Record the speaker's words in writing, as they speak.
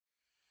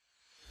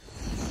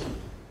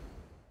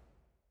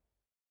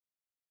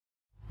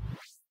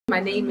My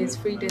name is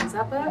Frida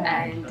Nzaba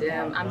and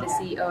I'm the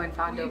CEO and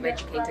founder of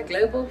Edu-Cater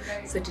Global.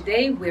 So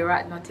today we're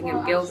at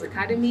Nottingham Girls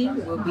Academy.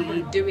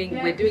 We're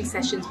doing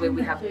sessions where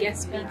we have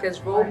guest speakers,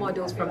 role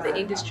models from the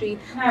industry,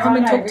 come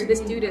and talk to the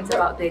students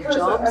about their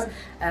jobs.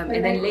 And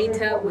then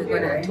later we're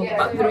going to talk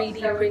about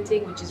 3D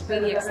printing, which is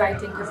really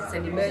exciting because it's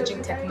an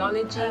emerging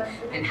technology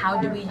and how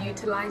do we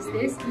utilize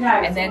this.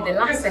 And then the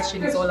last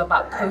session is all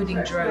about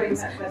coding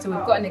drones. So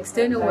we've got an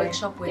external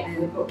workshop where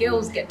the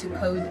girls get to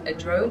code a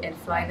drone and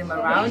fly them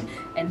around,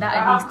 and that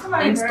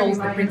at least installs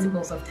the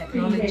principles of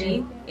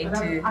technology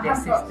into their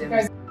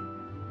systems.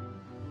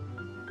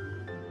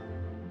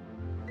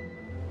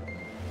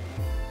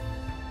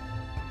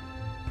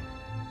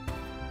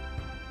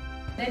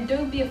 Then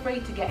don't be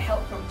afraid to get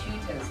help from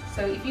tutors.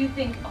 So if you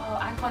think, oh,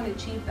 I can't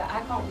achieve that,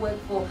 I can't work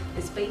for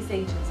the space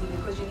agency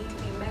because you need to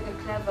be mega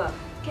clever,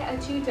 get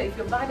a tutor. If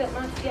you're bad at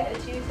maths, get a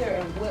tutor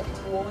and work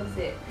towards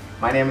it.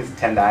 My name is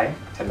Tendai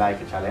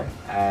Kachale.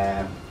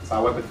 So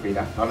I work with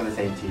Frida, not in the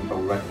same team, but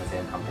we work in the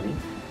same company.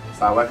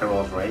 So I work at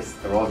Rolls-Royce,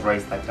 the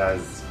Rolls-Royce that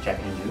does jet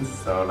engines.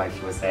 So like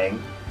she was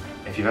saying,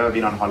 if you've ever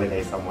been on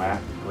holiday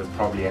somewhere, it was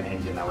probably an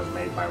engine that was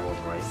made by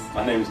Rolls-Royce.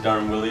 My name is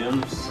Darren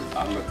Williams.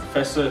 I'm a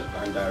professor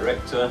and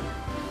director,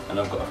 and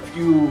I've got a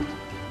few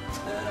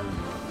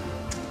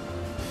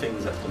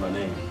things after my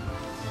name.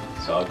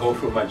 So I'll go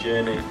through my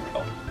journey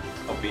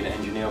of being an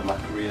engineer of my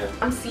career.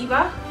 I'm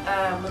Siba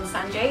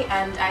Sanjay,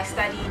 and I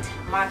studied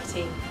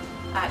marketing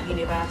at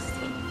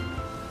university.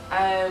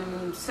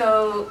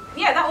 So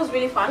yeah, that was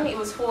really fun. It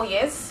was 4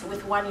 years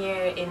with 1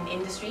 year in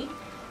industry.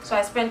 So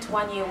I spent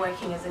 1 year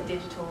working as a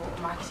digital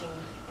marketing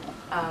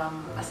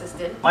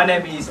assistant. My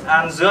name is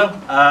Anzu.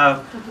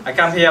 I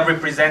come here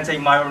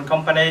representing my own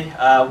company,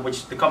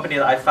 which the company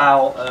that I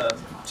found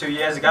 2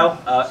 years ago.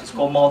 It's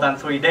called More Than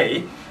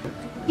 3D.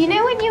 You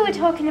know when you were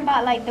talking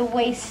about like the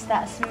waste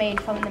that's made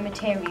from the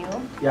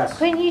material? Yes.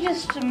 Couldn't you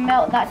just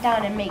melt that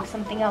down and make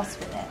something else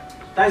with it?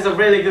 That is a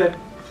really good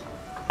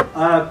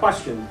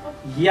question.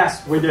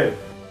 Yes, we do.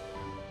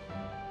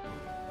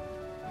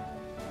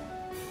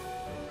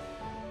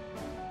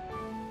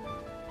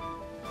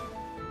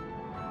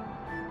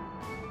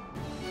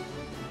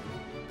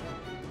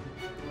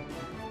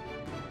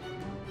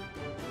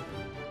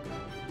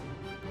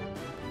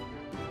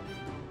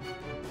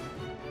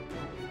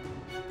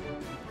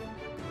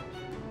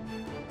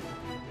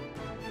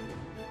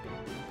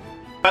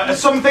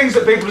 Some things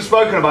that people have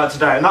spoken about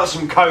today, and that's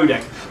some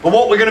coding. But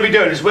what we're going to be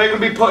doing is we're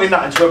going to be putting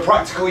that into a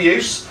practical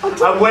use,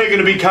 and we're going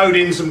to be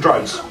coding some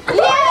drones.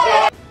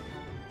 Yeah!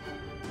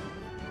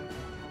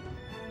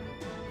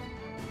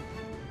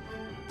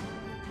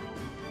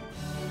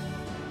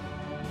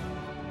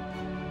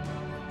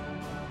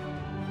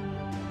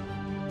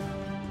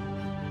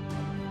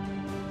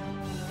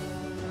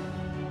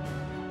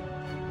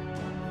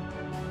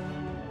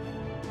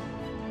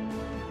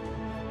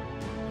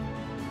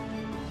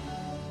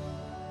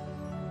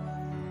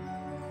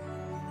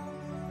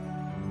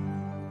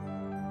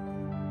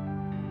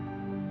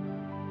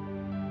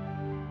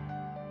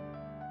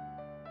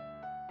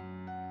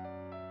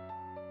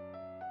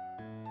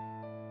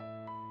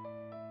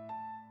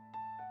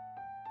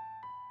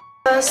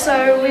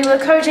 So we were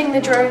coding the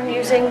drone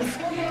using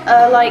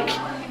like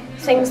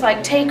things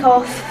like take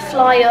off,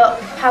 fly up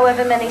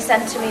however many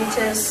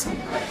centimetres,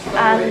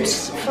 and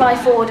fly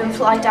forward and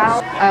fly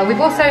down. We've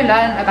also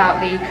learned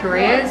about the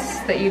careers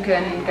that you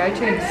can go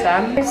to in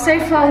STEM. So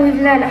far we've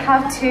learned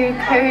how to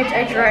code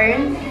a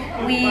drone.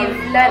 We've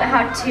learned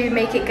how to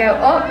make it go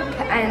up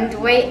and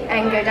wait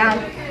and go down,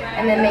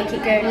 and then make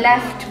it go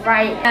left,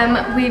 right.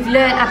 We've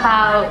learned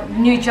about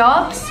new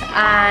jobs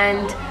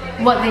and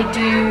what they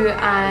do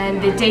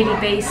and the daily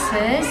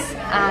basis,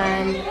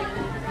 and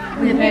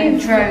we've learned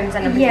drones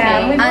and everything.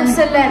 Yeah, we've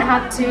also learned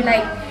how to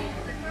like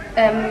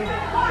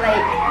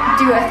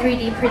do a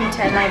 3D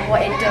printer, like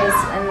what it does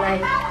and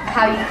like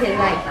how you can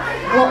like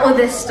what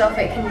other stuff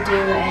it can do,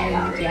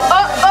 and yeah.